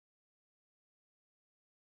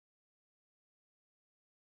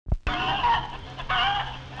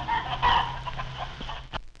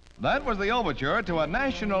That was the overture to a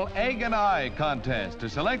national egg and eye contest to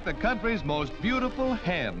select the country's most beautiful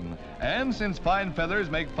hen. And since fine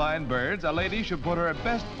feathers make fine birds, a lady should put her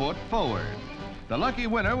best foot forward. The lucky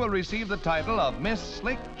winner will receive the title of Miss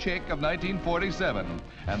Slick Chick of 1947.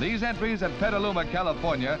 And these entries at Petaluma,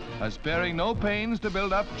 California are sparing no pains to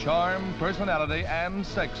build up charm, personality, and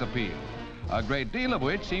sex appeal. A great deal of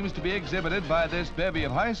which seems to be exhibited by this bevy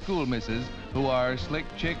of high school misses who are slick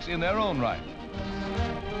chicks in their own right.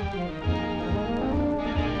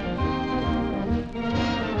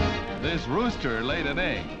 This rooster laid an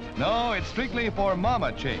egg. No, it's strictly for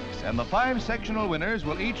mama chicks, and the 5 sectional winners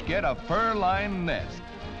will each get a fur-lined nest.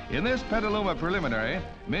 In this Petaluma preliminary,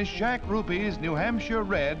 Miss Shack Rupee's New Hampshire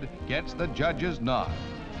Red gets the judge's nod.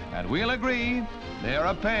 And we'll agree, they're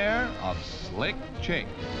a pair of slick chicks.